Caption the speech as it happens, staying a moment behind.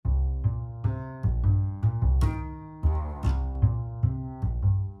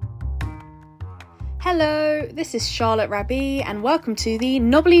Hello, this is Charlotte Rabi, and welcome to the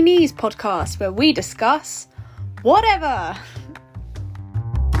Knobbly Knees podcast, where we discuss whatever.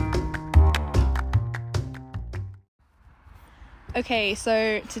 Okay,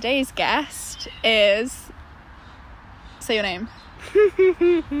 so today's guest is... Say your name.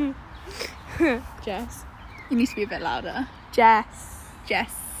 Jess. You need to be a bit louder. Jess.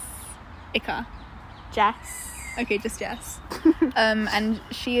 Ika. Jess. Okay, just Jess. And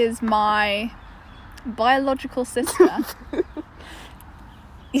she is my biological sister.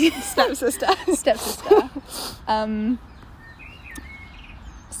 Stepsister. Stepsister.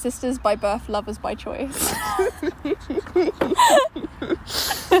 Sisters by birth, lovers by choice.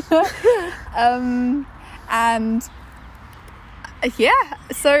 And yeah,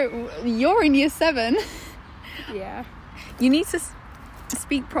 so you're in year 7. Yeah. You need to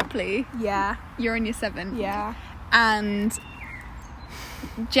speak properly. Yeah. You're in year 7. Yeah. And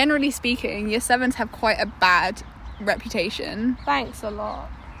generally speaking, year 7s have quite a bad reputation. Thanks a lot.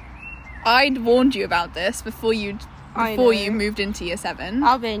 I'd warned you about this before you moved into year 7.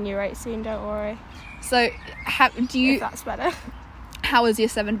 I'll be in year 8 soon, don't worry. So, If that's better. How has year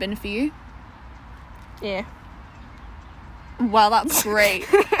 7 been for you? Yeah. Well, that's great.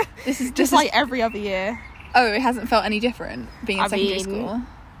 This is Just like every other year. Oh, it hasn't felt any different being in secondary school?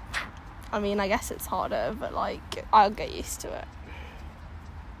 I mean, I guess it's harder, but like, I'll get used to it.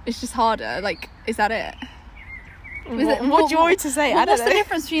 It's just harder. Like, is that it? What do you want me to say? I don't What's know. the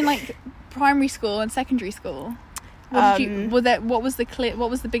difference between like primary school and secondary school? What was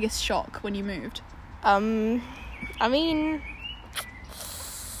the biggest shock when you moved? I mean,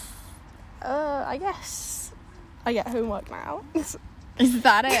 I guess I get homework now. Is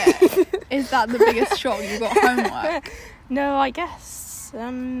that it? Is that the biggest shock? You got homework? No, I guess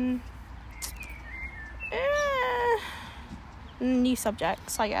new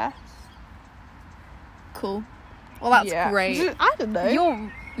subjects, I guess. Cool. Well, that's great. I don't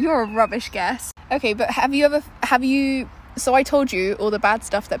know. You're a rubbish guess. Okay, but have you so I told you all the bad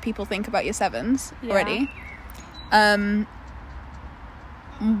stuff that people think about year 7s already.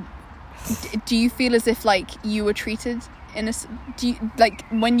 Do you feel as if like you were treated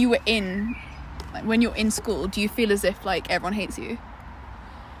when you're in school, do you feel as if like everyone hates you?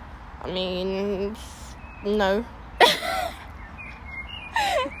 I mean, no.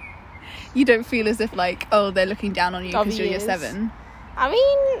 You don't feel as if like, oh, they're looking down on you because you're year 7? I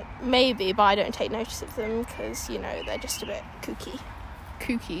mean, maybe, but I don't take notice of them because, you know, they're just a bit kooky.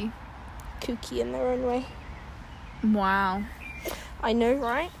 Kooky in their own way. Wow. I know,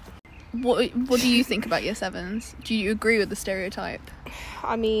 right? What do you think about year 7s? Do you agree with the stereotype?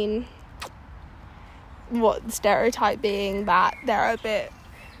 I mean, what the stereotype being that they're a bit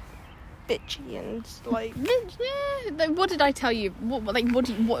bitchy and like... What did I tell you?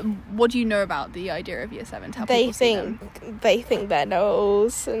 What do you know about the idea of year 7? How they people see them? They think they're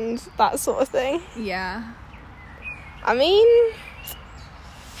know-alls and that sort of thing. Yeah. I mean,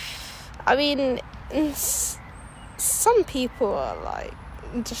 some people are like,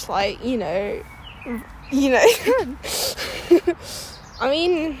 just like, you know. I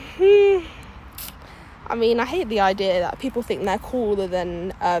mean, I hate the idea that people think they're cooler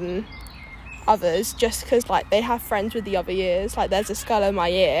than others just because like they have friends with the other years. Like there's this girl in my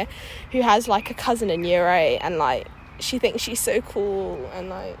year who has like a cousin in year 8 and like she thinks she's so cool and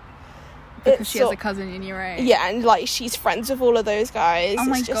like because she has a cousin in year 8. Yeah, and like she's friends with all of those guys. Oh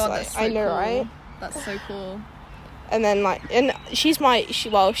my it's just, god, like, that's so I know, cool. right? That's so cool. And then like, and she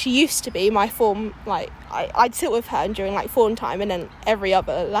used to be my form. Like I'd sit with her during like form time and then every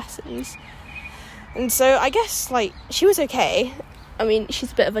other lessons. And so I guess like she was okay. I mean,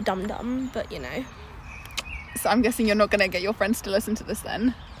 she's a bit of a dum-dum, but you know. So I'm guessing you're not going to get your friends to listen to this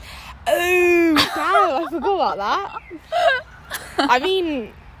then? Oh, wow, I forgot about that. I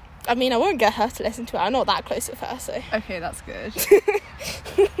mean, I won't get her to listen to it. I'm not that close with her, so. Okay, that's good.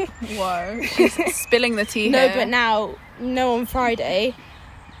 Whoa. She's spilling the tea No, here. but now, on Friday,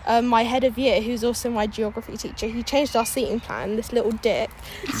 my head of year, who's also my geography teacher, he changed our seating plan, this little dick.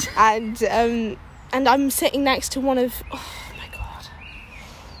 And I'm sitting next to one of...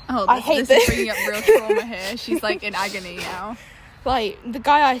 Oh, I hate this is bringing up real trauma here. She's like in agony now. Like the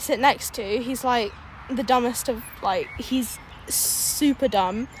guy I sit next to, he's like the dumbest of like he's super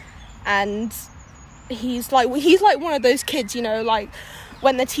dumb, and he's like one of those kids, you know, like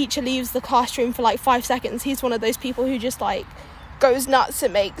when the teacher leaves the classroom for like 5 seconds, he's one of those people who just like goes nuts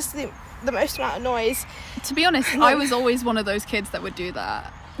and makes the most amount of noise. To be honest, I was always one of those kids that would do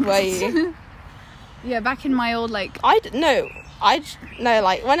that. Were you? Yeah, back in my old like No, no,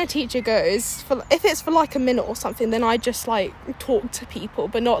 like when a teacher goes if it's for like a minute or something, then I just like talk to people,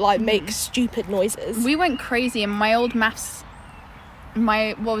 but not like make stupid noises. We went crazy in my old maths.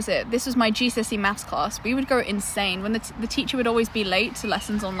 This was my GCSE maths class. We would go insane when the teacher would always be late to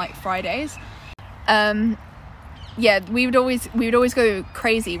lessons on like Fridays. We would always go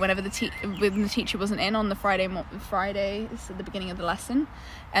crazy whenever when the teacher wasn't in on the Fridays at the beginning of the lesson,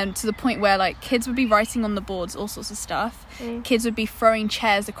 and to the point where like kids would be writing on the boards all sorts of stuff. Kids would be throwing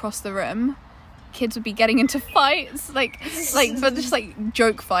chairs across the room. Kids would be getting into fights, but just like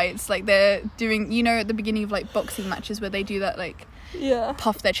joke fights, like they're doing, you know, at the beginning of like boxing matches where they do that, like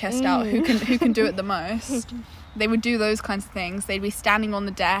puff their chest out, who can do it the most. They would do those kinds of things. They'd be standing on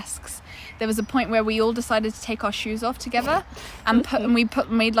the desks. There was a point where we all decided to take our shoes off together, and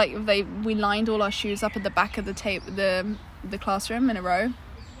we lined all our shoes up at the back of the classroom in a row,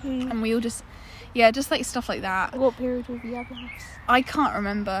 and we all just like stuff like that. What period would we have maths? I can't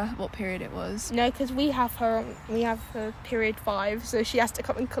remember what period it was. No, because we have her period 5, so she has to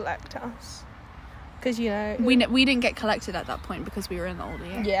come and collect us. Because, you know... We didn't get collected at that point because we were in the older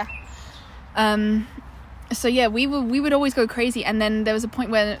year. Yeah. So yeah, we would always go crazy, and then there was a point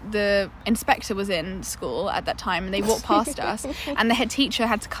where the inspector was in school at that time, and they walked past us, and the head teacher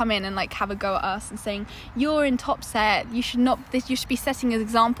had to come in and like have a go at us and saying, "You're in top set. You should be setting an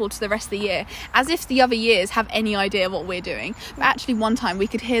example to the rest of the year," as if the other years have any idea what we're doing. But actually, one time we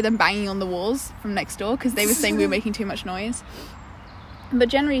could hear them banging on the walls from next door because they were saying we were making too much noise. But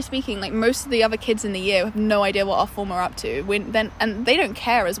generally speaking, like most of the other kids in the year have no idea what our form are up to. And they don't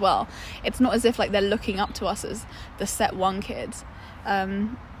care as well. It's not as if like they're looking up to us as the set 1 kids. It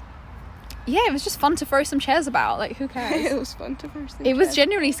was just fun to throw some chairs about. Like, who cares? It was fun to throw some chairs. It was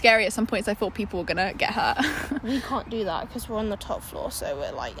genuinely scary at some points. I thought people were gonna get hurt. We can't do that because we're on the top floor, so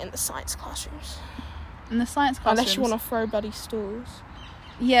we're like in the science classrooms. In the science classrooms? Unless you want to throw bloody stools.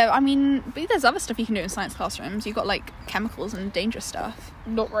 Yeah, I mean, but there's other stuff you can do in science classrooms. You've got, like, chemicals and dangerous stuff.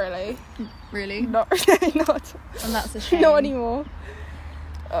 Not really. Really? Not really, not. And that's a shame. Not anymore.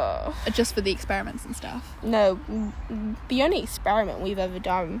 Just for the experiments and stuff. No, the only experiment we've ever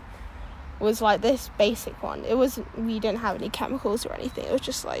done was, like, this basic one. We didn't have any chemicals or anything. It was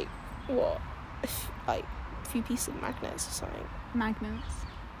just, like, a few pieces of magnets or something. Magnets.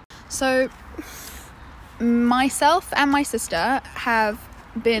 So, myself and my sister have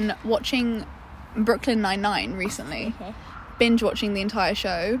been watching Brooklyn Nine-Nine recently. Okay. Binge watching the entire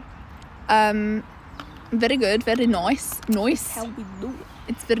show. Very good, very nice. How we do it.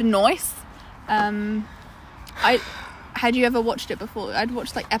 It's very nice. Had you ever watched it before? I'd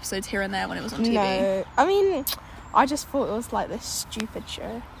watched like episodes here and there when it was on TV. No, I mean, I just thought it was like this stupid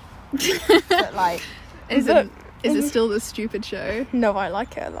show. But like, is it still the stupid show? No, I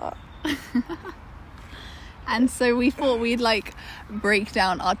like it a lot. And so we thought we'd like break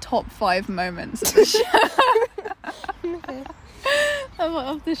down our top 5 moments of the show. Okay.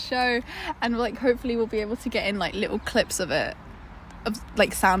 of the show, and like hopefully we'll be able to get in like little clips of it, of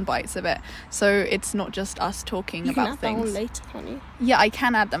like sound bites of it, so it's not just us talking about things. You can add that on later, can't you? Yeah, I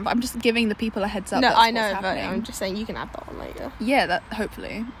can add them, but I'm just giving the people a heads up. No, that's I know, what's but happening. I'm just saying you can add that on later. Yeah, that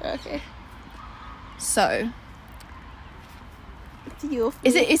hopefully. Okay. So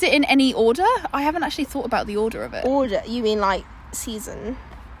is it in any order? I haven't actually thought about the order of it. Order? You mean like season?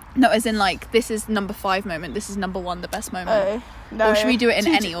 No, as in like this is number 5 moment, this is number 1 the best moment. Oh no. Or should we do it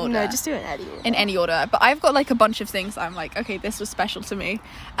in any order? No, just do it in any order. In any order. But I've got like a bunch of things I'm like, okay, this was special to me,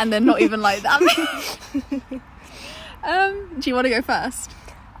 and they're not even like that. Do you want to go first?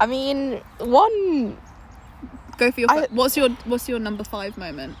 I mean, one. Go for your. What's your number 5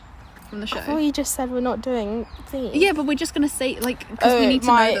 moment from the show? I thought you just said we're not doing things. Yeah, but we're just gonna say like because we need to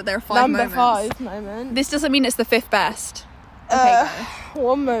know that there are 5 moments. Number 5 moment. This doesn't mean it's the 5th best. Okay,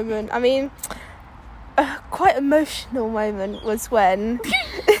 one moment. I mean, a quite emotional moment was when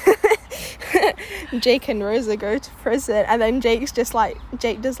Jake and Rosa go to prison, and then Jake does like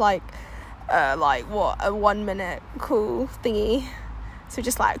what, a 1 minute cool thingy. So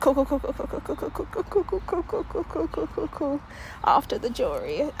just like cool after the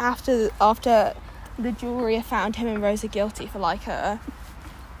jury found him and Rosa guilty for like a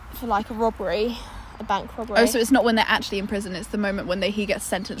robbery, a bank robbery. Oh, so it's not when they're actually in prison, it's the moment when he gets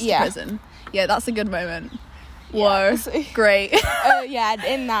sentenced to prison. Yeah, that's a good moment. Whoa, yeah. Great. Yeah,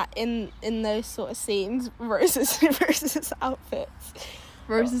 and in those sort of scenes, Rosa's outfits.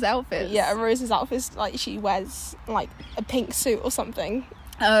 Rosa's outfits? Yeah, Rosa's outfits, like she wears like a pink suit or something.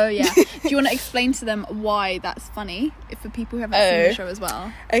 Oh yeah. Do you want to explain to them why that's funny, for people who haven't seen the show as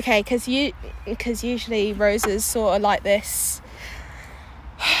well? Okay, because usually Rosa's sort of like this.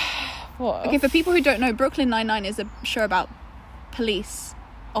 What? Okay, for people who don't know, Brooklyn Nine-Nine is a show about police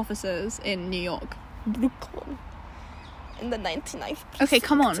officers in New York? Brooklyn. In the 99th. Okay,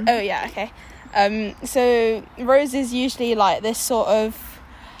 come on. Oh yeah, okay. So Rose is usually like this sort of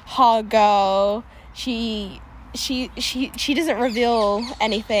hard girl. She doesn't reveal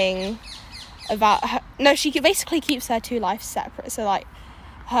anything about her. No, she basically keeps her two lives separate. So like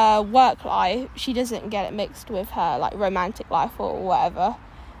her work life, she doesn't get it mixed with her like romantic life or whatever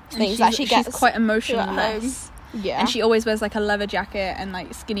things that she gets. She's quite at home. emotionless. Yeah, and she always wears like a leather jacket and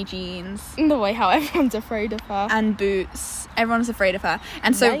like skinny jeans. In the way how everyone's afraid of her. And boots. Everyone's afraid of her.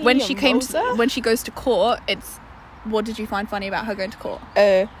 And so when she goes to court, it's, what did you find funny about her going to court?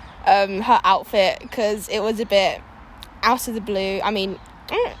 Her outfit, because it was a bit out of the blue. I mean,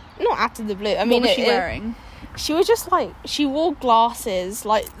 not out of the blue. I mean, what was she wearing? She was just like, she wore glasses,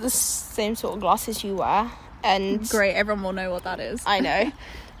 like the same sort of glasses you wear. And great, everyone will know what that is. I know.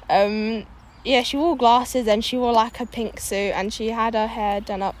 Yeah, she wore glasses and she wore like a pink suit and she had her hair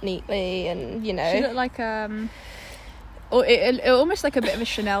done up neatly, and you know, she looked like or it almost like a bit of a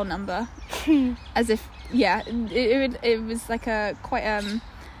Chanel number. As if, yeah, it was like a quite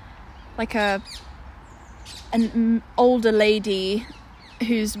like an older lady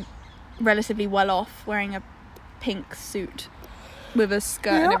who's relatively well off wearing a pink suit with a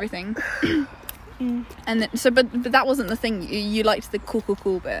skirt and everything. And but that wasn't the thing. You liked the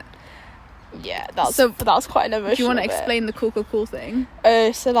cool bit. Yeah, that was quite an emotional. Do you want to explain the cool thing?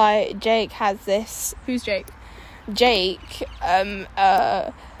 Oh, so like Jake has this. Who's Jake? Jake,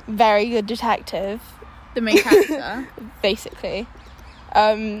 a very good detective. The main character, basically.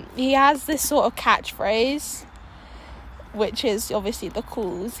 He has this sort of catchphrase, which is obviously the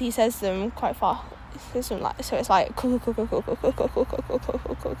cools. He says them quite fast. So it's like cool,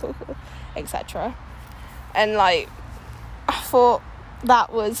 etc. And like, I thought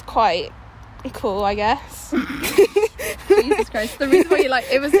that was quite cool, I guess. Jesus Christ! The reason why you like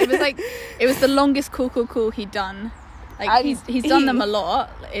it was the longest cool he'd done. Like he's done them a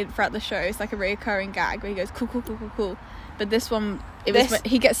lot throughout the show. It's like a recurring gag where he goes cool. But this one, when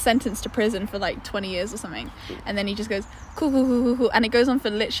he gets sentenced to prison for like 20 years or something, and then he just goes cool, and it goes on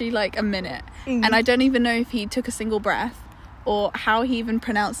for literally like a minute. And I don't even know if he took a single breath or how he even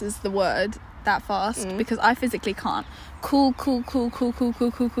pronounces the word that fast, because I physically can't. Cool.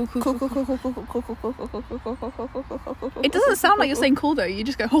 It doesn't sound like you're saying cool though. You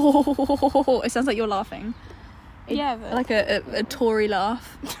just go ho. It sounds like you're laughing. Yeah, but like a Tory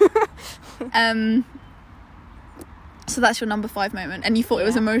laugh. So that's your number 5 moment, and you thought it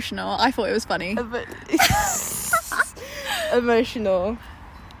was emotional. I thought it was funny. But emotional,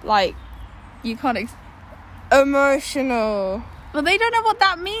 like you can't. Emotional. Well, they don't know what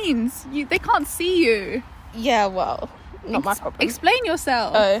that means. They can't see you. Yeah, well, not my problem. Explain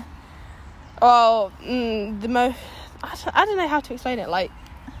yourself. Oh, well, the most. I don't know how to explain it. Like,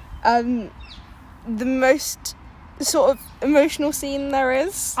 the most sort of emotional scene there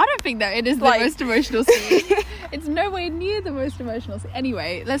is. I don't think that it is the most emotional scene. It's nowhere near the most emotional scene.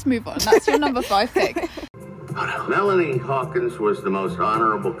 Anyway, let's move on. That's your number 5 pick. Melanie Hawkins was the most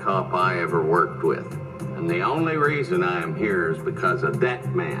honorable cop I ever worked with. And the only reason I am here is because of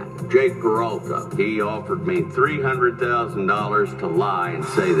that man, Jake Peralta. He offered me $300,000 to lie and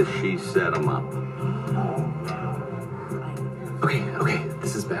say that she set him up. Okay,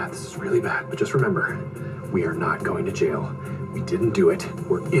 this is bad. This is really bad. But just remember, we are not going to jail. We didn't do it.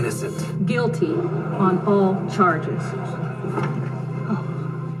 We're innocent. Guilty on all charges. Oh,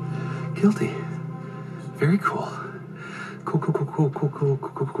 guilty. Very cool.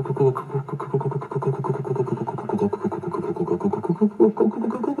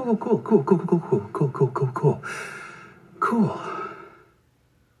 Cool.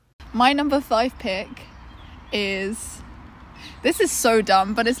 My number 5 pick is, this is so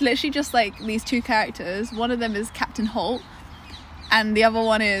dumb, but it's literally just like these 2 characters. One of them is Captain Holt, and the other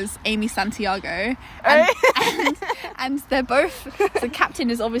one is Amy Santiago, and they're both, the captain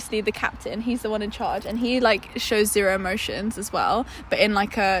is obviously the captain, he's the one in charge, and he like shows zero emotions as well, but in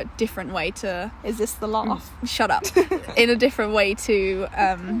like a different way to, is this the laugh? Shut up. In a different way to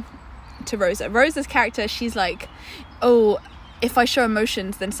Rosa's character. She's like, oh, if I show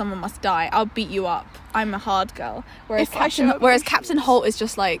emotions then someone must die, I'll beat you up, I'm a hard girl. Whereas Captain Holt is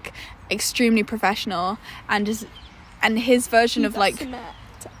just like extremely professional and his version of like,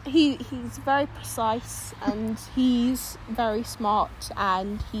 he's very precise and he's very smart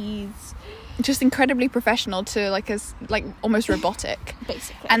and he's just incredibly professional to like almost robotic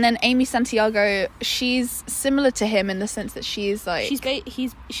basically. And then Amy Santiago, she's similar to him in the sense that she's like she's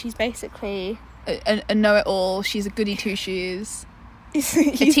basically a know-it-all. She's a goody two-shoes.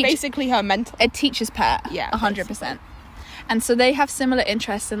 He's basically her mentor, a teacher's pet. Yeah, 100%. And so they have similar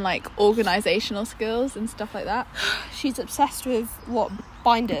interests in like organizational skills and stuff like that. She's obsessed with what?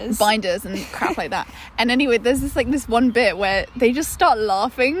 Binders And crap like that. And anyway, there's this one bit where they just start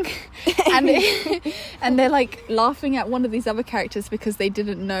laughing and they're like laughing at one of these other characters because they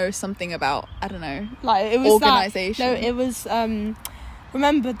didn't know something about, I don't know, like it was organization. It was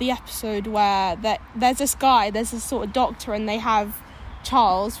remember the episode where there's this sort of doctor, and they have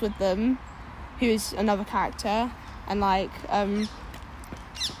Charles with them, who's another character, and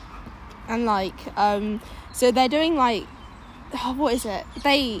so they're doing like, what is it?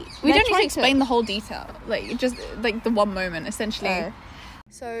 We don't need to explain the whole detail, like just like the one moment essentially. Oh.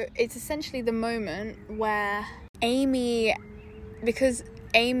 So it's essentially the moment where because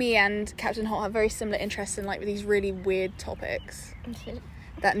Amy and Captain Holt have very similar interests in like these really weird topics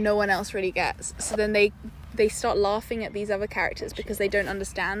that no one else really gets. So then they start laughing at these other characters because they don't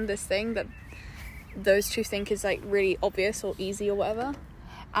understand this thing that those two think is like really obvious or easy or whatever.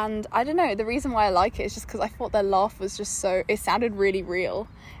 And I don't know, the reason why I like it is just because I thought their laugh was just it sounded really real,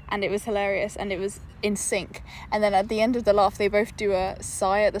 and it was hilarious, and it was in sync. And then at the end of the laugh, they both do a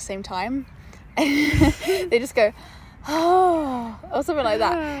sigh at the same time. They just go, oh, or something like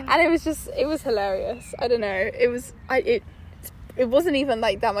that. And it was hilarious. I don't know, it wasn't even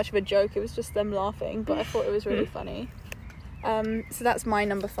like that much of a joke, it was just them laughing, but I thought it was really funny. So that's my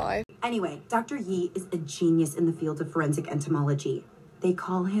number 5. Anyway, Dr. Yi is a genius in the field of forensic entomology. They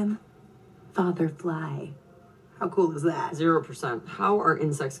call him Father Fly. How cool is that? 0%. How are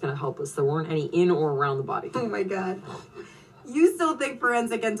insects going to help us? There weren't any in or around the body. Oh my god. You still think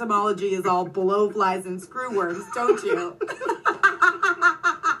forensic entomology is all blowflies and screwworms, don't you?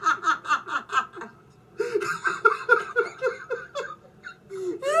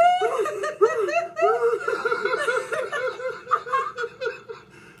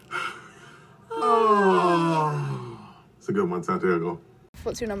 Oh, it's a good one, Santiago.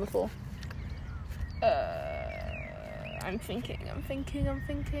 What's your number 4? I'm thinking.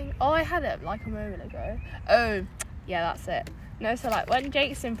 Oh, I had it like a moment ago. Oh, yeah, that's it. No, so like when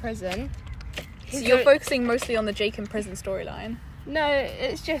Jake's in prison... So you're focusing mostly on the Jake in prison storyline? No,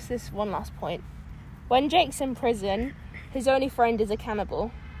 it's just this one last point. When Jake's in prison, his only friend is a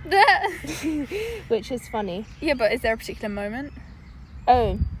cannibal. Which is funny. Yeah, but is there a particular moment?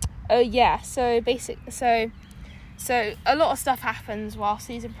 Oh yeah, so a lot of stuff happens whilst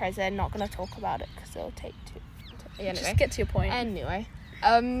he's in prison. Not going to talk about it because it'll take anyway. Just get to your point. Anyway,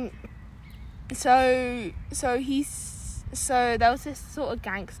 so there was this sort of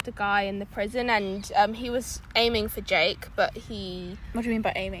gangster guy in the prison, and he was aiming for Jake, but he... What do you mean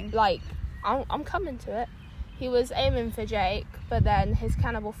by aiming? Like, I'm coming to it. He was aiming for Jake, but then his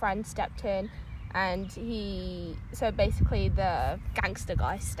cannibal friend stepped in, and so basically the gangster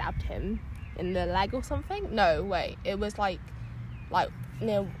guy stabbed him in the leg or something. No, wait, it was like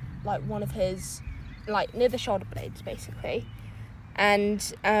near like one of his, like near the shoulder blades basically, and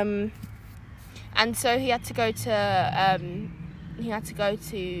so he had to go to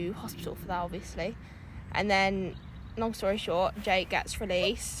hospital for that, obviously. And then, long story short, Jake gets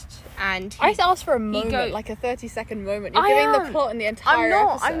released, and I asked for a moment, like a 30-second moment. You're giving the plot in the entire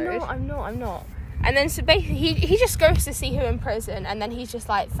episode. I'm not. And then so basically he just goes to see him in prison, and then he's just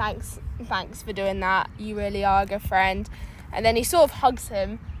like, thanks for doing that, you really are a good friend. And then he sort of hugs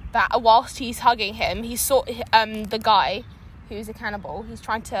him, but whilst he's hugging him, he's the guy who's a cannibal, he's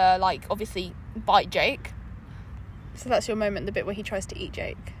trying to like obviously bite Jake. So that's your moment, the bit where he tries to eat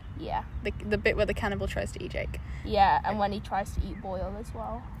Jake? Yeah. The bit where the cannibal tries to eat Jake? Yeah, and when he tries to eat Boyle as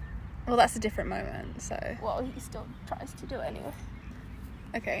well. Well, that's a different moment, so... Well, he still tries to do it anyway.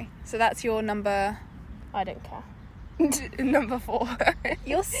 Okay, so that's your number... I don't care. Number 4.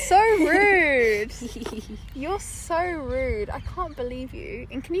 You're so rude. You're so rude. I can't believe you.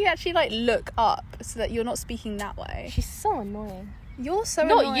 And can you actually like look up so that you're not speaking that way? She's so annoying. You're so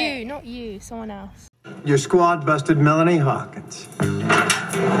annoying. Not you, someone else. Your squad busted Melanie Hawkins.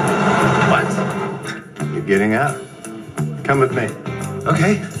 What? You're getting out. Come with me.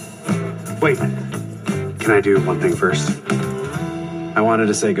 Okay. Wait. Can I do one thing first? I wanted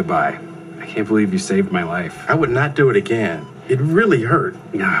to say goodbye. I can't believe you saved my life. I would not do it again. It really hurt.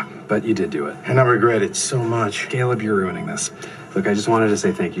 Yeah, but you did do it. And I regret it so much. Caleb, you're ruining this. Look, I just wanted to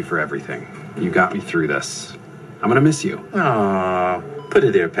say thank you for everything. You got me through this. I'm gonna miss you. Aw, put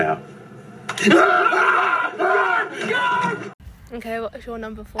it there, pal. Okay, what's your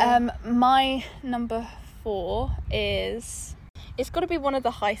number 4? My number 4 is... It's got to be one of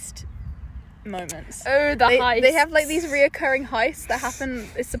the heist moments. Oh, the heist. They have like these reoccurring heists that happen.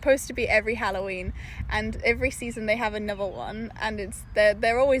 It's supposed to be every Halloween, and every season they have another one, and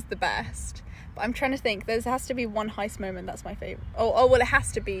they're always the best. I'm trying to think. There has to be one heist moment that's my favourite. Oh, well, it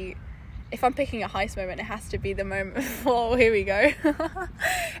has to be... If I'm picking a heist moment, it has to be the moment... Oh, here we go. It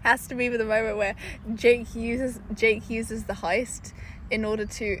has to be the moment where Jake uses the heist in order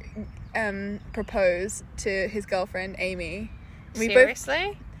to propose to his girlfriend, Amy.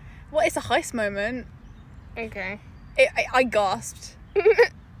 Seriously? Well, it's a heist moment. Okay. I gasped.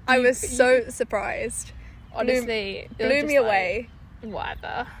 I was so surprised. Honestly, blew me away.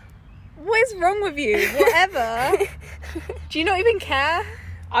 Whatever. What is wrong with you? Whatever. Do you not even care?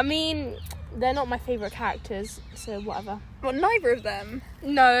 I mean, they're not my favourite characters, so whatever. Well, neither of them.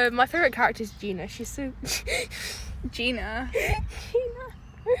 No, my favourite character is Gina. She's so... Gina.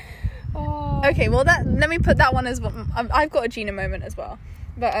 Gina. Oh. Okay, well, let me put that one as well. I've got a Gina moment as well.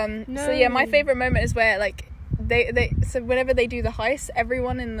 But, No. So yeah, my favourite moment is where, like, so whenever they do the heist,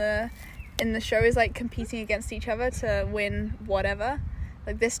 everyone in the show is, like, competing against each other to win whatever.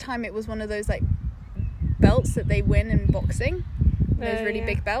 Like, this time it was one of those, like, belts that they win in boxing. Those really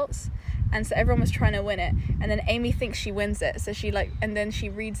big belts. And so everyone was trying to win it. And then Amy thinks she wins it. So she, like, and then she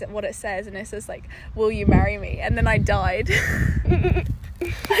reads what it says. And it says, like, will you marry me? And then I died. I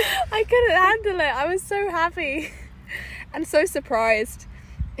couldn't handle it. I was so happy. And so surprised.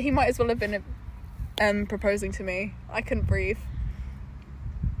 He might as well have been proposing to me. I couldn't breathe.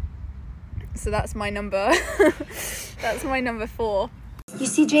 So that's my number. That's my number 4. You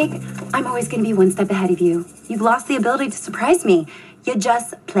see, Jake, I'm always going to be one step ahead of you. You've lost the ability to surprise me. You're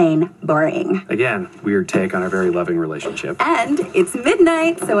just plain boring. Again, weird take on our very loving relationship. And it's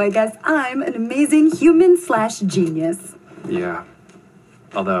midnight, so I guess I'm an amazing human/genius. Yeah.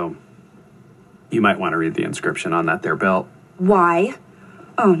 Although, you might want to read the inscription on that there belt. Why?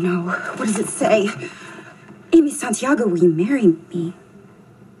 Oh no, what does it say? Amy Santiago, will you marry me?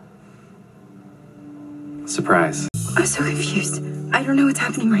 Surprise. I'm so confused. I don't know what's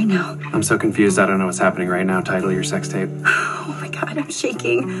happening right now. I'm so confused I don't know what's happening right now. Title your sex tape. Oh my god, I'm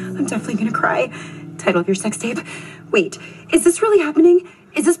shaking. I'm definitely gonna cry. Title of your sex tape. Wait, is this really happening?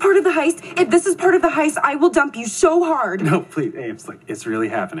 Is this part of the heist? If this is part of the heist, I will dump you so hard. No, please, Ames, like, it's really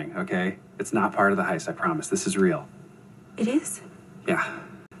happening, okay? It's not part of the heist, I promise. This is real. It is? Yeah.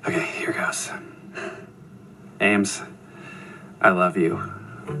 Okay, here goes. Ames, I love you.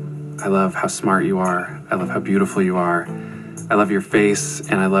 I love how smart you are. I love how beautiful you are. I love your face,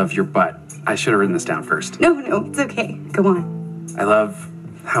 and I love your butt. I should have written this down first. No, it's okay. Go on. I love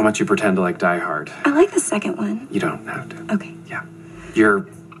how much you pretend to like Die Hard. I like the second one. You don't have to. Okay. Yeah. You're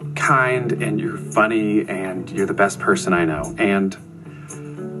kind, and you're funny, and you're the best person I know, and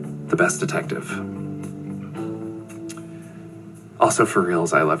the best detective. Also, for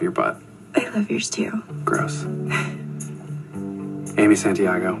reals, I love your butt. I love yours too. Gross. Amy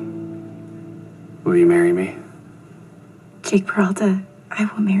Santiago, will you marry me? Jake Peralta, I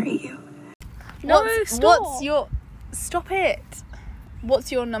will marry you. No, Stop it.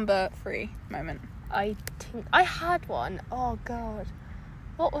 What's your number 3 moment? I think I had one. Oh god.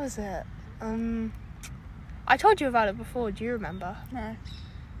 What was it? I told you about it before. Do you remember? No.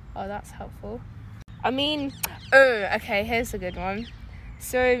 Oh, that's helpful. I mean, okay, here's a good one.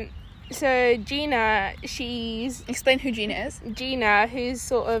 So Gina, she's... Explain who Gina is. Gina, who's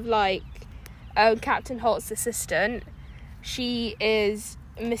sort of like Captain Holt's assistant. She is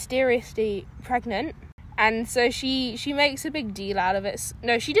mysteriously pregnant. And so she makes a big deal out of it.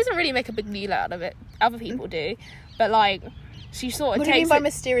 No, she doesn't really make a big deal out of it. Other people do. But, like, she sort of What do you mean by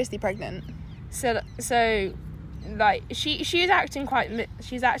mysteriously pregnant? So like, she's acting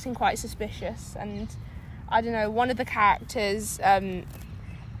quite suspicious. And, I don't know, one of the characters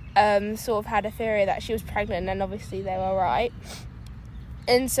sort of had a theory that she was pregnant, and obviously they were right.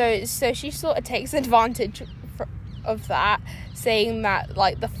 And so she sort of takes advantage of that, saying that,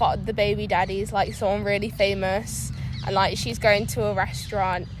 like, the baby daddy's, like, someone really famous, and, like, she's going to a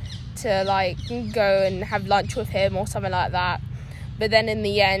restaurant to, like, go and have lunch with him or something like that. But then in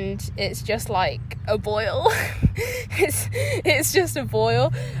the end, it's just, like, a boil. it's just a boil.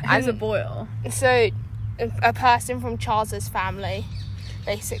 Who's a boil? So, a person from Charles's family,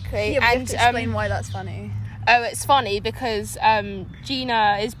 basically. Yeah, but you have to explain why that's funny. Oh, it's funny because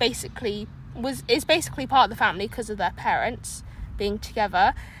Gina is basically part of the family because of their parents being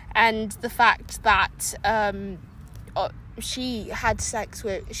together, and the fact that she had sex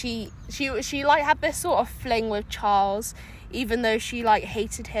with she like had this sort of fling with Charles, even though she like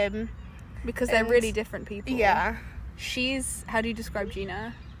hated him because they're really different people. Yeah. How do you describe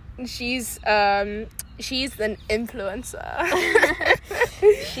Gina? She's an influencer.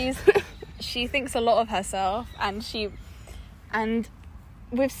 She thinks a lot of herself, and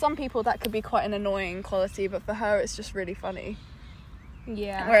with some people that could be quite an annoying quality, but for her it's just really funny.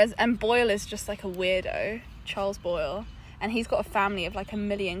 Yeah. And Boyle is just like a weirdo, Charles Boyle, and he's got a family of like 1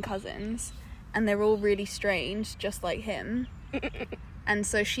 million cousins, and they're all really strange, just like him. And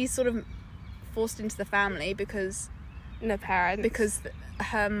so she's sort of forced into the family because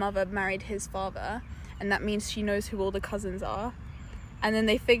her mother married his father, and that means she knows who all the cousins are. And then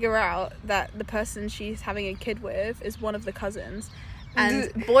they figure out that the person she's having a kid with is one of the cousins.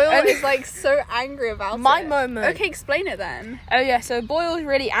 And Boyle is like so angry about my it. moment. Okay, explain it then. Oh yeah, so Boyle's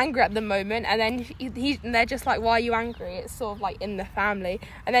really angry at the moment, and then and they're just like, "Why are you angry?" It's sort of like in the family,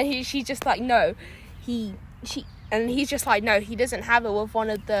 and then she's just like, "No, he's just like, no, he doesn't have it with one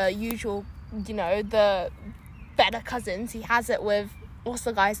of the usual, you know, the better cousins. He has it with what's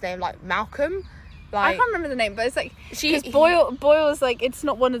the guy's name, like Malcolm." Like, I can't remember the name, but it's like because Boyle's like, it's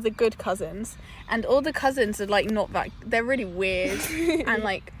not one of the good cousins, and all the cousins are like not that, they're really weird and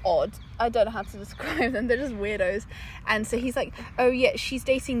like odd. I don't know how to describe them. They're just weirdos. And so he's like, oh yeah, she's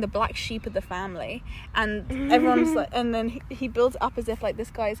dating the black sheep of the family, and everyone's like, and then he builds up as if like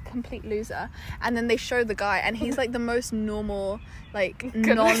this guy is a complete loser, and then they show the guy, and he's like the most normal, like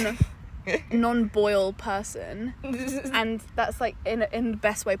non-Boyle person, and that's like in the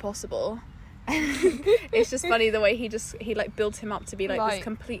best way possible. It's just funny the way he like built him up to be like this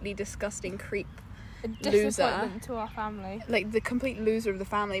completely disgusting creep loser to our family, like the complete loser of the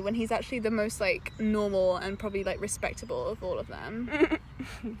family, when he's actually the most like normal and probably like respectable of all of them.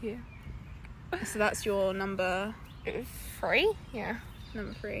 Yeah. So that's your number 3. Yeah,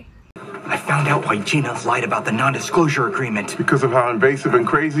 number 3. I found out why Gina lied about the non-disclosure agreement. Because of how invasive and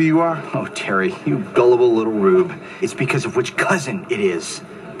crazy you are? Oh, Terry, you gullible little rube. It's because of which cousin it is.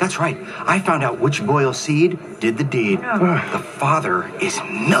 That's right. I found out which Boyle seed did the deed. The father is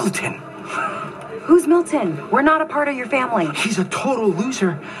Milton. Who's Milton? We're not a part of your family. He's a total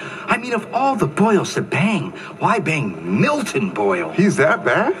loser. I mean, of all the Boyles to bang, why bang Milton Boyle? He's that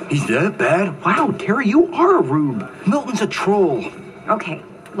bad? He's that bad? Wow, Terry, you are a rube. Milton's a troll. Okay,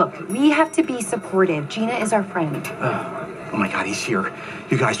 look, we have to be supportive. Gina is our friend. Oh my God, he's here.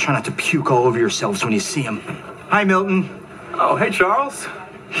 You guys try not to puke all over yourselves when you see him. Hi, Milton. Oh, hey, Charles.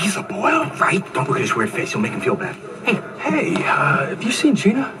 He's a Boyle, right? Don't look at his weird face. He'll make him feel bad. Hey, have you seen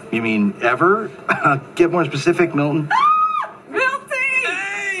Gina? You mean ever? Get more specific, Milton. Milton!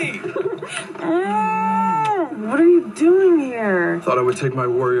 Hey! What are you doing here? Thought I would take my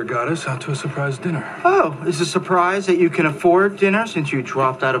warrior goddess out to a surprise dinner. Oh, is it a surprise that you can afford dinner since you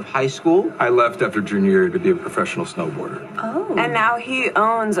dropped out of high school? I left after junior year to be a professional snowboarder. Oh. And now he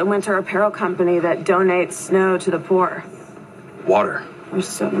owns a winter apparel company that donates snow to the poor. Water. You're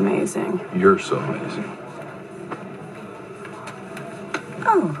so amazing. You're so amazing.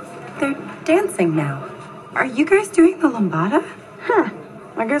 Oh, they're dancing now. Are you guys doing the lambada?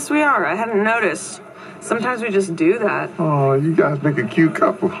 I guess we are. I hadn't noticed. Sometimes we just do that. Oh, you guys make a cute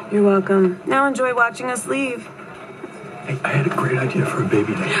couple. You're welcome. Now enjoy watching us leave. Hey, I had a great idea for a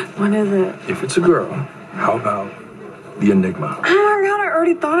baby name. What is it? If it's a girl, how about the Enigma? Oh my God, I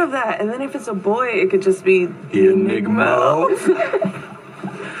already thought of that. And then if it's a boy, it could just be The Enigma.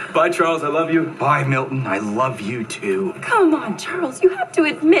 Bye, Charles. I love you. Bye, Milton. I love you too. Come on, Charles, you have to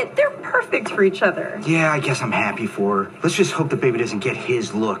admit they're perfect for each other. Yeah, I guess I'm happy for her. Let's just hope the baby doesn't get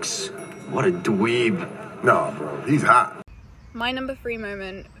his looks. What a dweeb. No, bro, he's hot. My number 3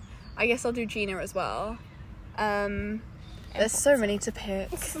 moment, I guess I'll do Gina as well. There's so many to pick.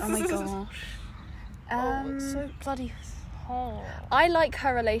 Oh my gosh. It's so bloody hard. I like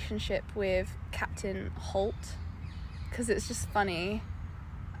her relationship with Captain Holt because it's just funny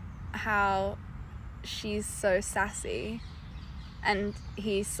how she's so sassy and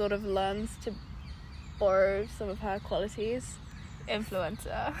he sort of learns to borrow some of her qualities.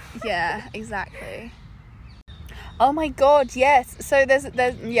 Influencer. Yeah, exactly. Oh my God, yes. So there's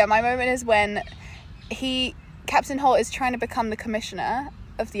my moment is when Captain Holt is trying to become the commissioner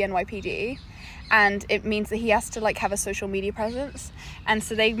of the NYPD, and it means that he has to like have a social media presence, and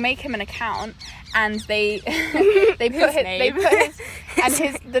so they make him an account, and they the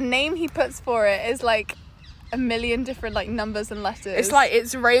name he puts for it is like 1 million different like numbers and letters. It's like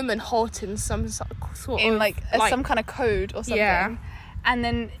it's Raymond Holt in some sort in of like some kind of code or something. Yeah. And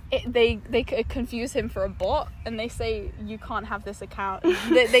then they confuse him for a bot, and they say you can't have this account.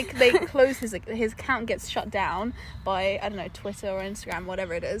 they close his account, gets shut down by, I don't know, Twitter or Instagram,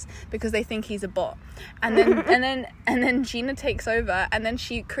 whatever it is, because they think he's a bot. And then Gina takes over, and then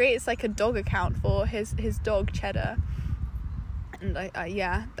she creates like a dog account for his dog Cheddar. And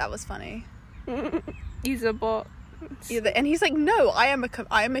that was funny. He's a bot. Yeah, and he's like, no, I am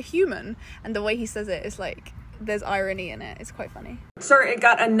a human, and the way he says it is like there's irony in it. It's quite funny. Sir, it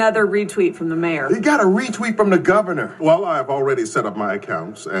got another retweet from the mayor. He got a retweet from the governor. Well, I've already set up my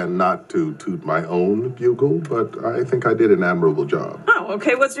accounts, and not to toot my own bugle, but I think I did an admirable job. Oh,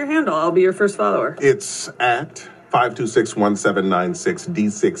 okay. What's your handle? I'll be your first follower. It's at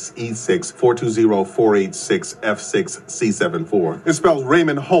 526-1796-D6E6-420-486-F6C74. It spells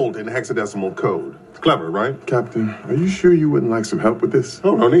Raymond Holt in hexadecimal code. Clever, right? Captain, are you sure you wouldn't like some help with this?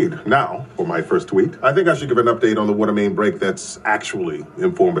 Oh, no need. Now, for my first tweet, I think I should give an update on the water main break that's actually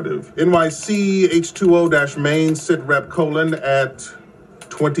informative. NYC H2O-main sitrep : at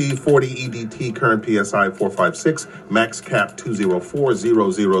 2040 EDT, current PSI 456, max cap 204000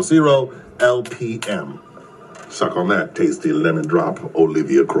 LPM. Suck on that, tasty lemon drop,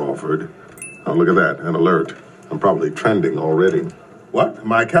 Olivia Crawford. Oh, look at that, an alert. I'm probably trending already. What?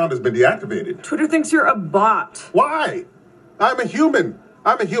 My account has been deactivated. Twitter thinks you're a bot. Why? I'm a human.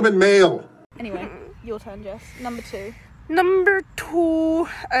 I'm a human male. Anyway, your turn, Jess. Number 2. Number 2. Oh,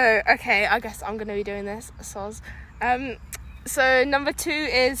 okay. I guess I'm gonna be doing this. Soz. So number 2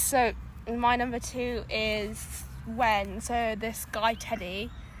 is my number 2 is when this guy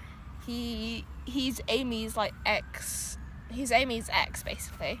Teddy, he's Amy's ex. He's Amy's ex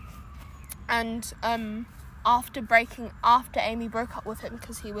basically, and after Amy broke up with him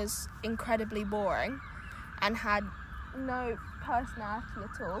because he was incredibly boring and had no personality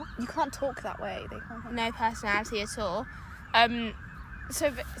at all. You can't talk that way. They can't. No personality at all.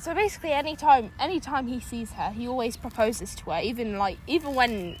 So basically, anytime he sees her, he always proposes to her. Even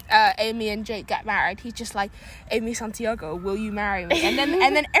when Amy and Jake get married, he's just like, Amy Santiago, will you marry me? And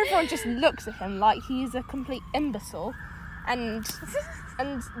then everyone just looks at him like he's a complete imbecile, and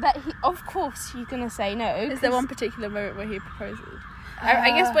that he, of course, you're gonna say no. Is there one particular moment where he proposes?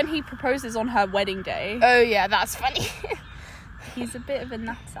 I guess when he proposes on her wedding day. Oh yeah, that's funny. He's a bit of a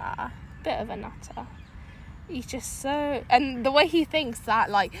nutter. He's just so, and the way he thinks that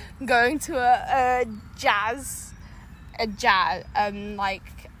going to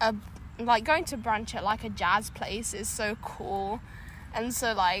going to brunch at a jazz place is so cool, and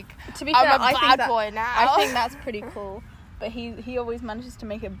so to be fair, I'm a bad boy now. I think that's pretty cool, but he always manages to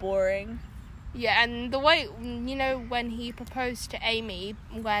make it boring. Yeah, and the way, when he proposed to Amy,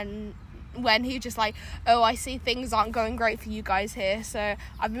 when he just oh, I see things aren't going great for you guys here, so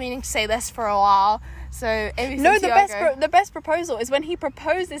I've been meaning to say this for a while. So Amy the best proposal is when he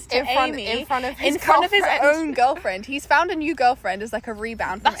proposes to Amy in front of his own girlfriend. He's found a new girlfriend as a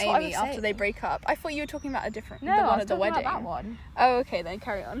rebound from Amy after they break up. I thought you were talking about a different the one at the wedding. About that one. Oh, okay, then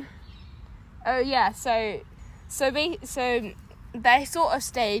carry on. Oh yeah, so they sort of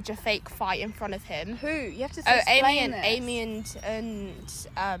stage a fake fight in front of him. Who? You have to explain this. Amy and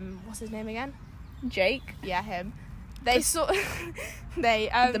what's his name again? Jake. Yeah, him. They sort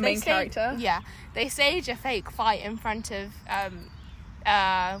the main character. Yeah, they stage a fake fight in front of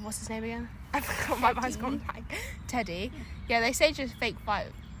what's his name again? I forgot. My mind's gone blank. Teddy. Yeah, they stage a fake fight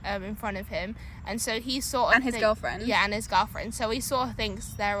in front of him, and so he sort of his girlfriend. Yeah, and his girlfriend. So he sort of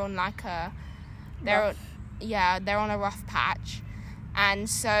thinks they're on they're on a rough patch, and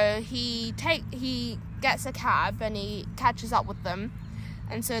so he gets a cab and he catches up with them,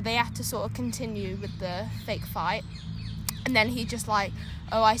 and so they have to sort of continue with the fake fight, and then he just oh,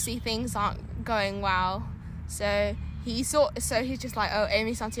 I see things aren't going well, so he's just oh,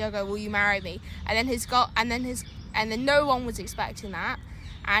 Amy Santiago, will you marry me? And then no one was expecting that,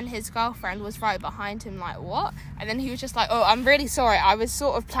 and his girlfriend was right behind him what? And then he was just oh, I'm really sorry, I was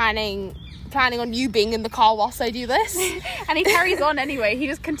sort of planning on you being in the car whilst I do this. And he carries on anyway. He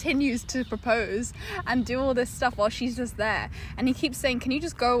just continues to propose and do all this stuff while she's just there, and he keeps saying, can you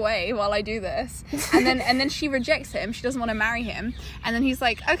just go away while I do this? And then she rejects him. She doesn't want to marry him, and then he's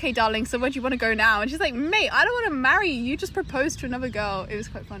like, okay darling, so where do you want to go now? And she's like, mate, I don't want to marry you, you just proposed to another girl. It was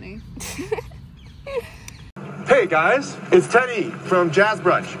quite funny. Hey guys, it's Teddy from Jazz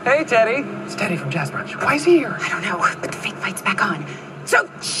Brunch. Hey Teddy. It's Teddy from Jazz Brunch. Why is he here? I don't know, but the fake fight's back on. So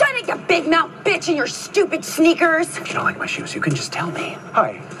shut it, you big mouth bitch, and your stupid sneakers. If you don't like my shoes, you can just tell me.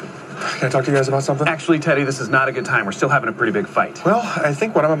 Hi. Can I talk to you guys about something? Actually, Teddy, this is not a good time. We're still having a pretty big fight. Well, I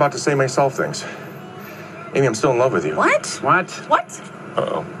think what I'm about to say may solve things. Amy, I'm still in love with you. What? What?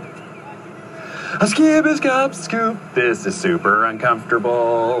 Uh-oh. A skip, a scop, scoop. This is super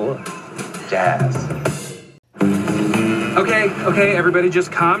uncomfortable. Jazz. Okay, everybody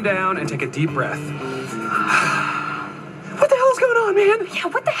just calm down and take a deep breath. What the hell is going on, man? Yeah,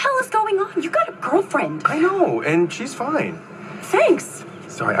 what the hell is going on? You got a girlfriend. I know, and she's fine. Thanks.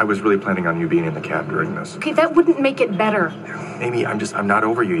 Sorry, I was really planning on you being in the cab during this. Okay, that wouldn't make it better. Amy, I'm not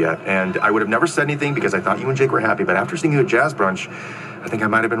over you yet, and I would have never said anything because I thought you and Jake were happy, but after seeing you at Jazz Brunch, I think I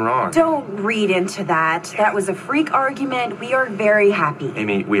might have been wrong. Don't read into that. That was a freak argument. We are very happy.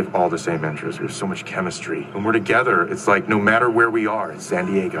 Amy, we have all the same interests. We have so much chemistry. When we're together, it's like no matter where we are, it's San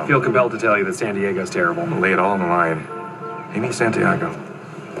Diego. I feel compelled to tell you that San Diego's terrible. I'm gonna lay it all on the line. Amy Santiago,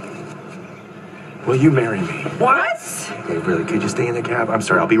 will you marry me? What? Okay, really, could you stay in the cab? I'm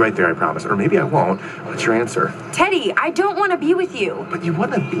sorry, I'll be right there, I promise. Or maybe I won't. What's your answer? Teddy, I don't want to be with you. But you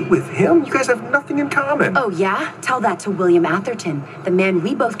want to be with him? You guys have nothing in common. Oh, yeah? Tell that to William Atherton, the man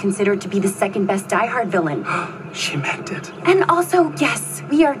we both consider to be the second best Die Hard villain. She meant it. And also, yes,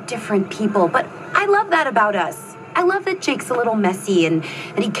 we are different people, but I love that about us. I love that Jake's a little messy and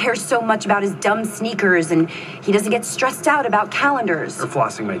that he cares so much about his dumb sneakers and he doesn't get stressed out about calendars. Or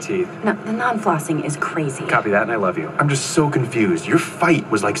flossing my teeth. No, the non-flossing is crazy. Copy that, and I love you. I'm just so confused. Your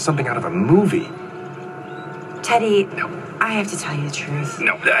fight was like something out of a movie. Teddy, no. I have to tell you the truth.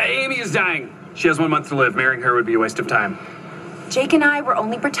 No, Amy is dying. She has 1 month to live. Marrying her would be a waste of time. Jake and I were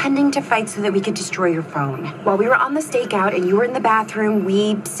only pretending to fight so that we could destroy your phone. While we were on the stakeout and you were in the bathroom,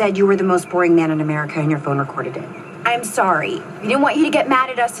 we said you were the most boring man in America and your phone recorded it. I'm sorry. We didn't want you to get mad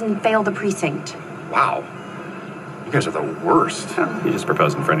at us and fail the precinct. Wow. You guys are the worst. Oh, you just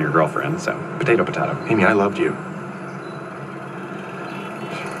proposed in front of your girlfriend, so potato, potato. Amy, I loved you.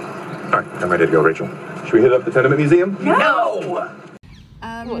 All right, I'm ready to go, Rachel. Should we hit up the Tenement Museum? No!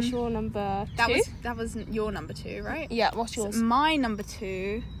 What's your number 2? That was your number 2, right? Yeah, what's yours? So my number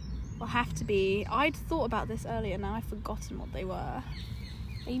 2 will have to be... I'd thought about this earlier, now I've forgotten what they were.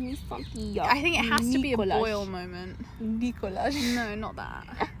 Amy Santiago. I think it has to be a Boyle moment. Nicolas. No, not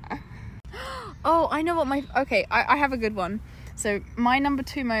that. Oh, I know what my... Okay, I have a good one. So my number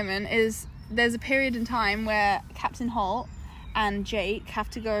 2 moment is there's a period in time where Captain Holt and Jake have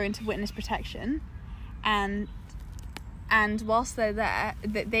to go into witness protection, and whilst they're there,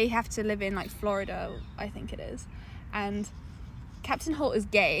 they have to live in like Florida, I think it is, and Captain Holt is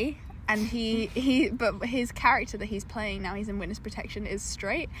gay, and but his character that he's playing now, he's in witness protection, is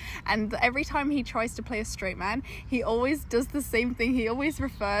straight, and every time he tries to play a straight man, he always does the same thing. He always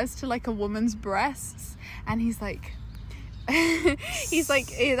refers to like a woman's breasts, and he's like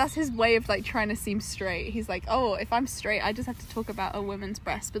that's his way of like trying to seem straight. He's like, oh, if I'm straight, I just have to talk about a woman's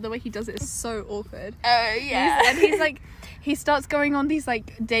breast. But the way he does it is so awkward. Oh yeah. And he's like, he starts going on these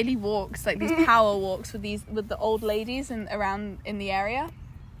like daily walks, like these power walks with the old ladies around in the area.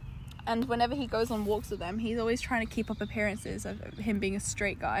 And whenever he goes on walks with them, he's always trying to keep up appearances of him being a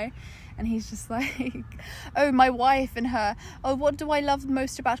straight guy. And he's just like, oh, my wife and her. Oh, what do I love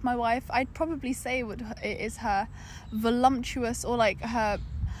most about my wife? I'd probably say it is her voluptuous, or like her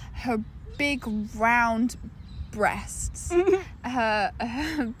big round breasts,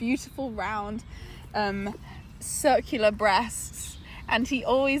 her beautiful round circular breasts. And he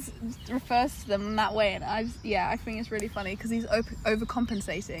always refers to them in that way, and I think it's really funny because he's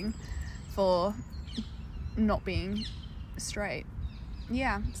overcompensating for not being straight.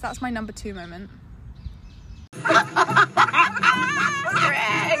 Yeah, so that's my number 2 moment. Greg,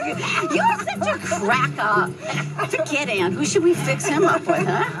 you're such a cracker. Forget Ann. Who should we fix him up with,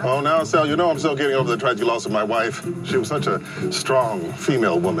 huh? Oh, now, Sal, you know I'm still getting over the tragic loss of my wife. She was such a strong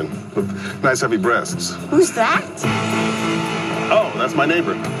female woman with nice heavy breasts. Who's that? Oh, that's my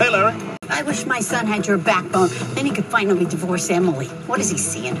neighbor. Hey, Larry. I wish my son had your backbone. Then he could finally divorce Emily. What does he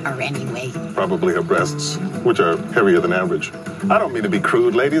see in her anyway? Probably her breasts, which are heavier than average. I don't mean to be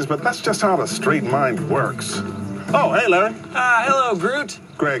crude, ladies, but that's just how the straight mind works. Oh, hey, Larry. Hello, Groot.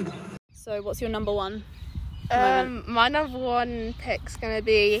 Greg. So, what's your number 1? My number 1 pick's gonna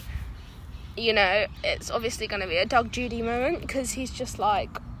be, it's obviously gonna be a Doug Judy moment, because he's just like,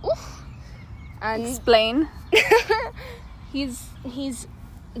 oof. And explain. He's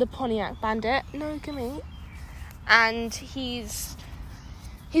the Pontiac Bandit. No, gimme. And he's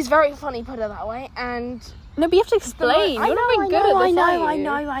very funny, put it that way. And no, but you have to explain. You're not very good at this. I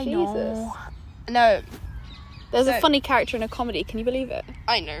know. Jesus. No. There's a funny character in a comedy. Can you believe it?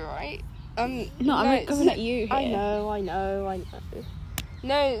 I know, right? I'm not going at you here. I know.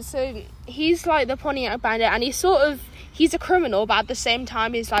 No, so he's like the Pontiac Bandit, and he's a criminal, but at the same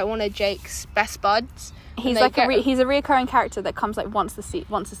time, he's like one of Jake's best buds. He's like he's a reoccurring character that comes like once a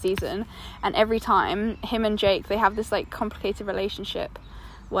season, and every time him and Jake, they have this like complicated relationship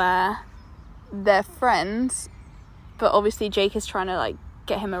where they're friends, but obviously Jake is trying to like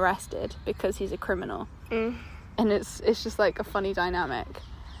get him arrested because he's a criminal. And it's just like a funny dynamic.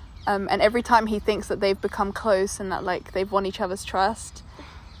 And every time he thinks that they've become close and that like they've won each other's trust,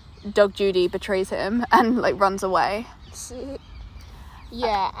 Doug Judy betrays him and like runs away.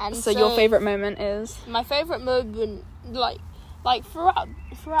 Yeah, and so your favourite moment is? My favourite moment, like throughout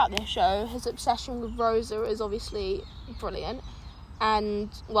this show, his obsession with Rosa is obviously brilliant. and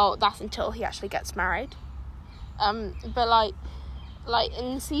well, that's until he actually gets married. But like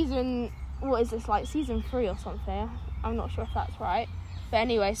in season, what is this, like season 3 or something? I'm not sure if that's right. But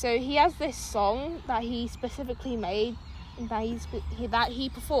anyway, so he has this song that he specifically made, that he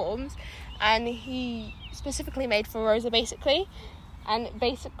performs, and he specifically made for Rosa, basically. And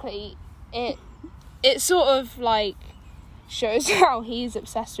basically, it sort of like shows how he's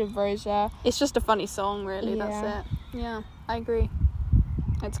obsessed with Rosa. It's just a funny song, really. Yeah. That's it. Yeah, I agree.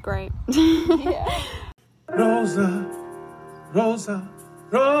 It's great. Yeah. Rosa, Rosa,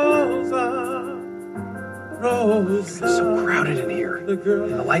 Rosa, Rosa. It's so crowded in here. And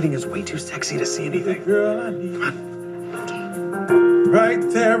the lighting is way too sexy to see anything. Come on. Right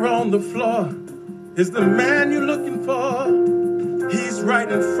there on the floor is the man you're looking for. He's right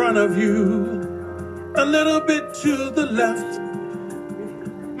in front of you, a little bit to the left.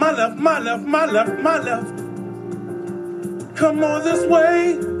 My left, my left, my left, my left. Come on this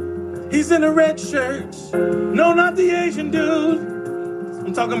way. He's in a red shirt. No, not the Asian dude.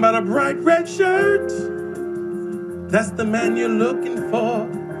 I'm talking about a bright red shirt. That's the man you're looking for.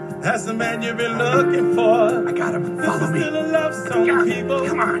 That's the man you've been looking for. I got him. Follow me. This is still a love song, people.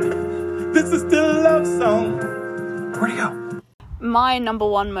 Come on. This is still a love song. Where'd he go? My number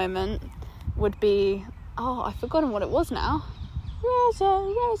one moment would be... Oh, I've forgotten what it was now. Rosa,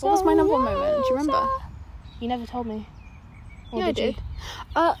 Rosa, What was my number one moment? Do you remember? You never told me. Or Yeah, I did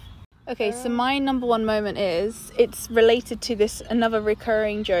did. Okay, so my number one moment is... It's related to this another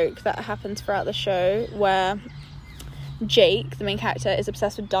recurring joke that happens throughout the show where Jake, the main character, is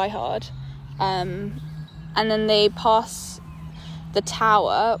obsessed with Die Hard. And then they pass the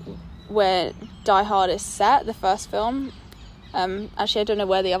tower where Die Hard is set, the first film. Actually, I don't know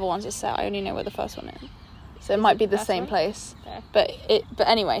where the other ones are set. I only know where the first one is. So it might be the same place. Okay. But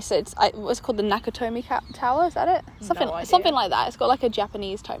anyway, so it's what's called the Nakatomi Tower. Is that it? Something like that. It's got like a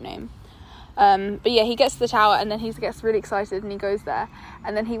Japanese type name. But yeah, he gets to the tower and then he gets really excited and he goes there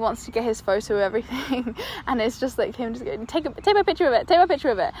and then he wants to get his photo of everything and it's just like him just going, take my picture of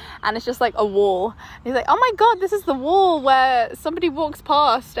it, and it's just like a wall. And he's like, oh my god, this is the wall where somebody walks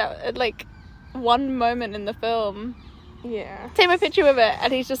past at like one moment in the film. Yeah. Take my picture of it,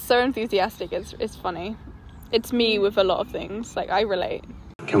 and he's just so enthusiastic. It's funny. It's me with a lot of things. Like, I relate.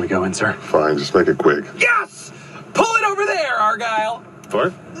 Can we go in, sir? Fine, just make it quick. Yes! Pull it over there, Argyle!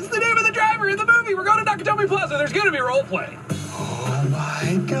 What? This is the name of the driver in the movie. We're going to Nakatomi Plaza. There's going to be role play. Oh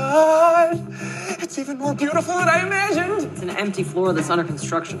my god! It's even more beautiful than I imagined. It's an empty floor that's under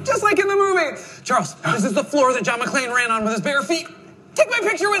construction. Just like in the movie. Charles, this is the floor that John McClane ran on with his bare feet. Take my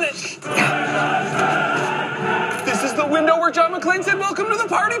picture with it. This is the window where John McClane said, welcome to the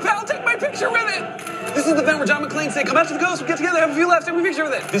party, pal. Take my picture with it. This is the vent where John McClane said, come out to the coast, we'll get together, have a few laughs, take my picture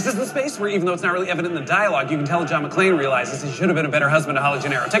with it. This is the space where, even though it's not really evident in the dialogue, you can tell that John McClane realizes he should have been a better husband to Holly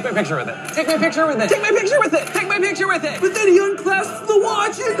Gennaro. Take my picture with it. Take my picture with it. Take my picture with it. Take my picture with it. But then he unclasps the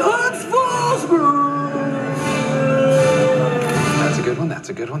watch and Hans falls. That's a good one, that's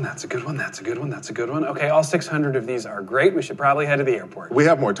a good one, that's a good one, that's a good one, that's a good one. Okay, all 600 of these are great. We should probably head to the airport. We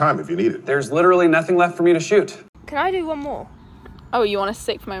have more time if you need it. There's literally nothing left for me to shoot. Can I do one more? Oh, you want a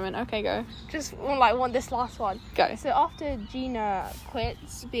sick moment? Okay, go. Just this last one. Go. So after Gina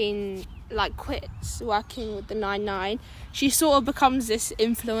quits working with the 9-9, she sort of becomes this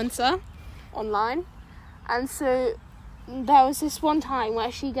influencer online. And so there was this one time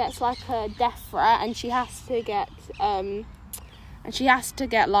where she gets like a death threat and she has to get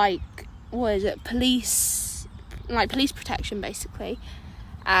police protection basically.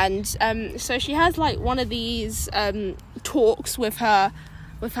 And so she has like one of these talks with her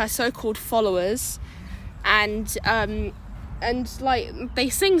so-called followers, and like they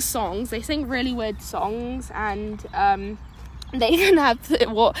sing really weird songs, and they even have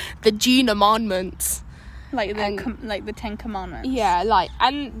the Gina Commandments, like the 10 Commandments. Yeah,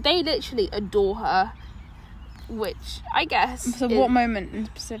 and they literally adore her, which I guess. So what moment in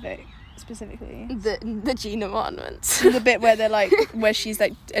specifically? The Gina Commandments. The bit where they're like, where she's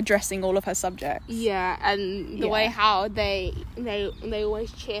like addressing all of her subjects. Yeah, and the way how they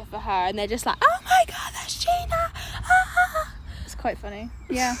always cheer for her, and they're just like, oh my god, that's Gina. It's quite funny.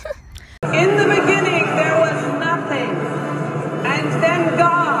 Yeah. In the beginning there was nothing, and then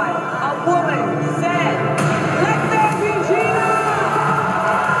God, a woman, said, let there be Gina.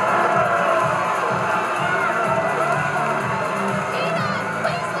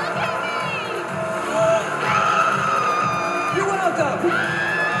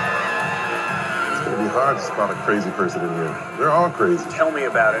 Hard to spot a crazy person in here. They're all crazy. Tell me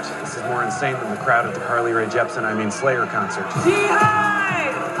about it. This is more insane than the crowd at the Carly Rae Jepsen, Slayer concert.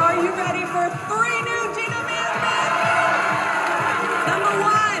 G-Hive! Are you ready for 3 new Gina Man?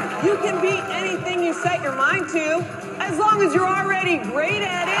 You can be anything you set your mind to, as long as you're already great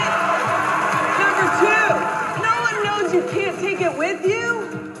at it. Number 2, no one knows you can't take it with you.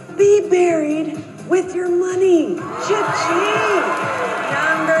 Be buried with your money. Cha-ching.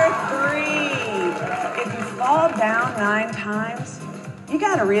 Number 3, if you fall down 9 times, you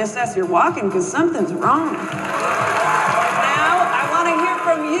gotta reassess your walking because something's wrong. Now, I want to hear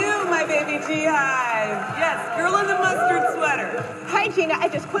from you, my baby G-Hive. Yes, girl in the mustard sweater. Hi, Gina. I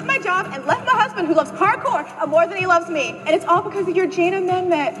just quit my job and left my husband who loves parkour more than he loves me. And it's all because of your Jane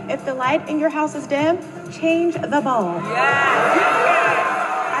amendment. If the light in your house is dim, change the bulb. Yes, you guys.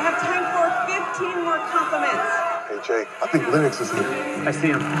 I have time for 15 more compliments. Hey, Jake, I think Lennox is here. I see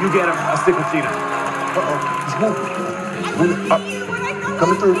him. You get him. I'll stick with Gina. Uh-oh, he's moving.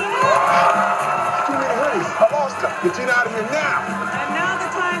 Coming through. Too many hoodies. I lost him. Get Gina out of here now. And now the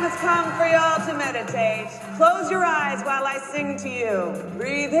time has come for y'all to meditate. Close your eyes while I sing to you.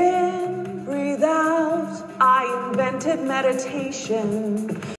 Breathe in, breathe out. I invented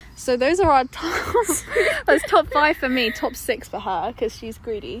meditation. So those are our that's top 5 for me, top 6 for her because she's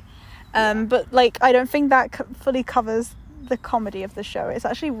greedy. But like I don't think that fully covers the comedy of the show. It's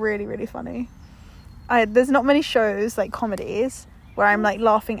actually really, really funny. There's not many shows like comedies where I'm like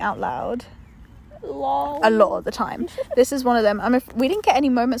laughing out loud a lot of the time. This is one of them. We didn't get any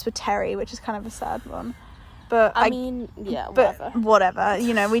moments with Terry, which is kind of a sad one, but I mean, yeah, whatever.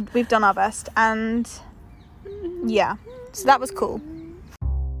 You know, we've done our best, and yeah, so that was cool.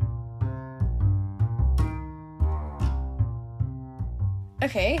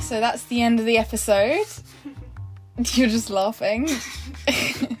 Okay, so that's the end of the episode. You're just laughing.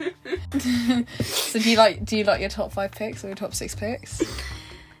 So do you like your top 5 picks or your top 6 picks?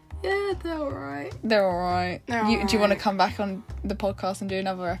 Yeah, they're alright. They're alright. Do you want to come back on the podcast and do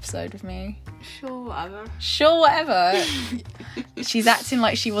another episode with me? Sure, whatever. She's acting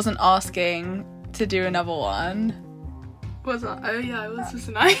like she wasn't asking to do another one. Was I? Oh yeah, I was,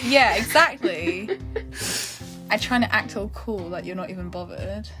 wasn't I? Yeah, exactly. I'm trying to act all cool like you're not even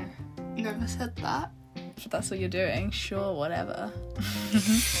bothered. Never said that. But that's what you're doing. Sure, whatever.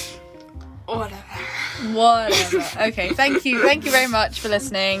 Whatever. Okay, thank you very much for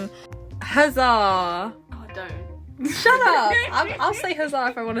listening. Huzzah! Oh, don't. Shut up! I'll say huzzah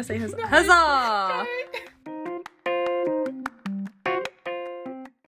if I want to say huzzah. Huzzah!